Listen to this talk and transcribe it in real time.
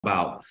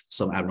about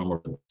some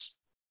abnormal rhythms.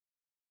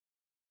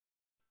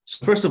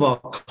 So first of all,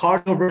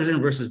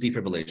 cardioversion versus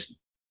defibrillation.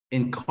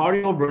 In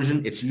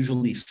cardioversion, it's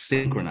usually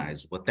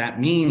synchronized. What that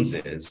means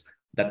is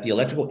that the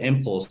electrical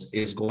impulse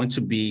is going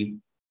to be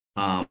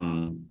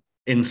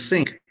in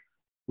sync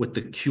with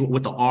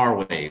the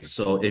R wave.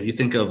 So if you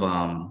think of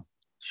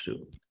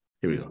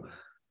here we go,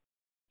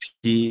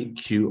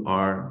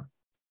 PQRST.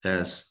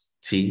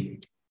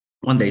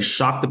 When they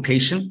shock the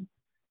patient,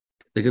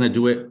 they're going to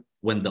do it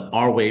when the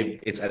R wave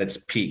is at its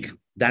peak.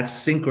 That's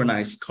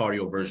synchronized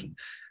cardioversion.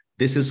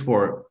 This is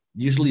for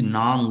usually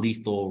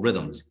non-lethal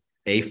rhythms,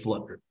 atrial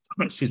flutter,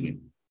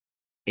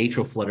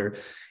 atrial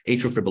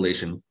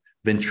fibrillation,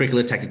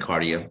 ventricular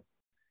tachycardia,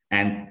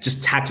 and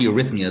just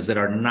tachyarrhythmias that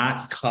are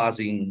not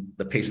causing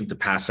the patient to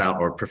pass out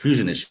or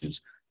perfusion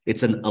issues.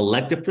 It's an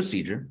elective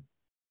procedure.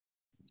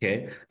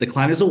 Okay, the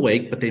client is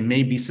awake, but they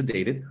may be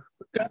sedated.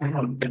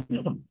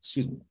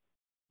 Excuse me.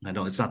 I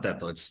know it's not that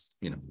though. It's,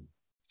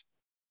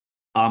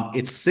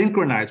 it's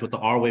synchronized with the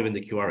R wave and the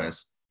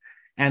QRS.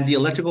 And the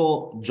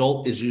electrical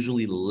jolt is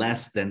usually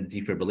less than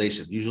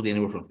defibrillation, usually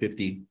anywhere from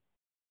 50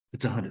 to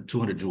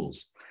 200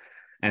 joules.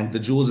 And the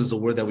joules is the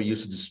word that we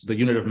use, the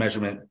unit of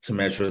measurement to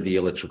measure the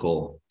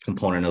electrical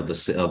component of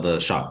the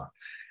shock.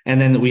 And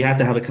then we have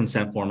to have a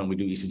consent form and we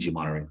do ECG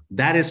monitoring.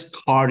 That is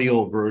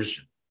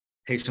cardioversion.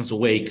 Patients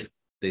awake,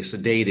 they're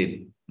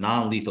sedated,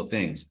 non-lethal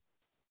things.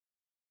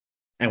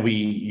 And we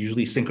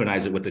usually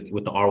synchronize it with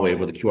the R wave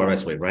or the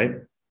QRS wave, right?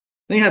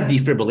 Then you have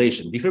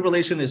defibrillation.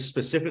 Defibrillation is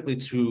specifically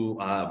to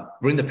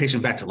bring the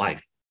patient back to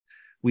life.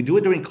 We do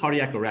it during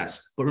cardiac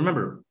arrest. But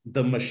remember,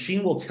 the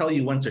machine will tell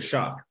you when to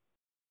shock.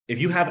 If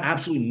you have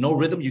absolutely no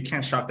rhythm, you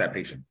can't shock that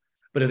patient.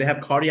 But if they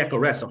have cardiac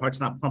arrest, the heart's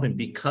not pumping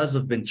because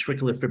of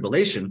ventricular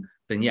fibrillation,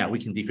 then yeah, we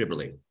can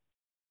defibrillate.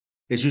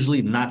 It's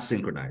usually not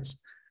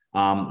synchronized.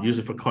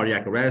 Usually for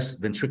cardiac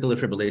arrest, ventricular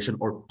fibrillation,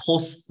 or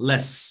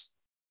pulseless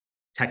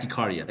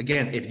tachycardia.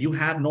 Again, if you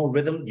have no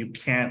rhythm, you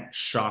can't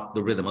shock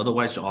the rhythm.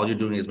 Otherwise, all you're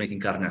doing is making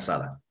carne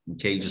asada.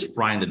 Okay, you're just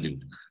frying the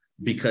dude,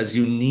 because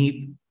you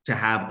need to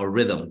have a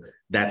rhythm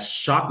that's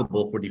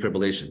shockable for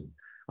defibrillation.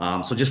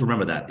 So just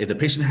remember that if the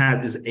patient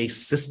is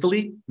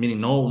asystole, meaning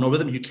no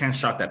rhythm, you can't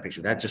shock that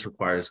patient. That just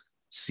requires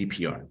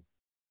CPR.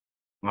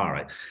 All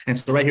right, and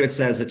so right here it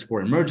says it's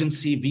for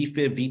emergency,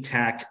 VFib,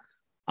 VTAC.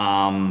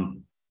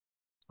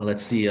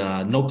 Let's see,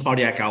 no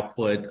cardiac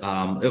output.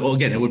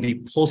 Again, it would be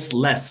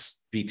pulseless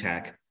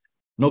VTAC,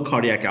 no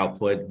cardiac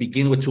output,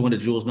 begin with 200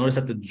 joules. Notice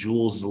that the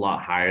joules is a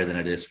lot higher than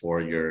it is for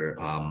your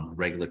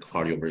regular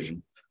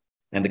cardioversion.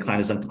 And the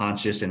client is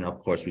unconscious, and of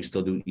course, we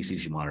still do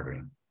ECG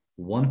monitoring.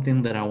 One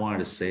thing that I wanted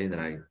to say that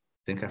I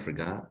think I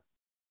forgot.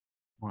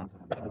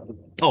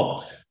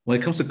 Oh, when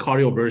it comes to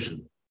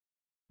cardioversion,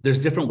 there's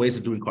different ways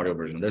of doing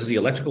cardioversion. There's the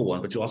electrical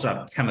one, but you also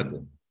have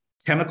chemical.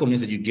 Chemical means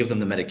that you give them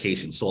the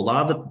medication. So a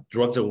lot of the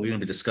drugs that we're going to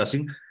be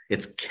discussing,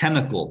 it's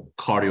chemical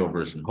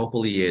cardioversion.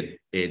 Hopefully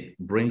it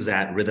brings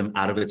that rhythm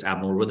out of its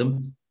abnormal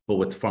rhythm, but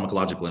with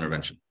pharmacological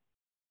intervention.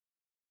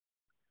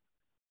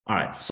 All right.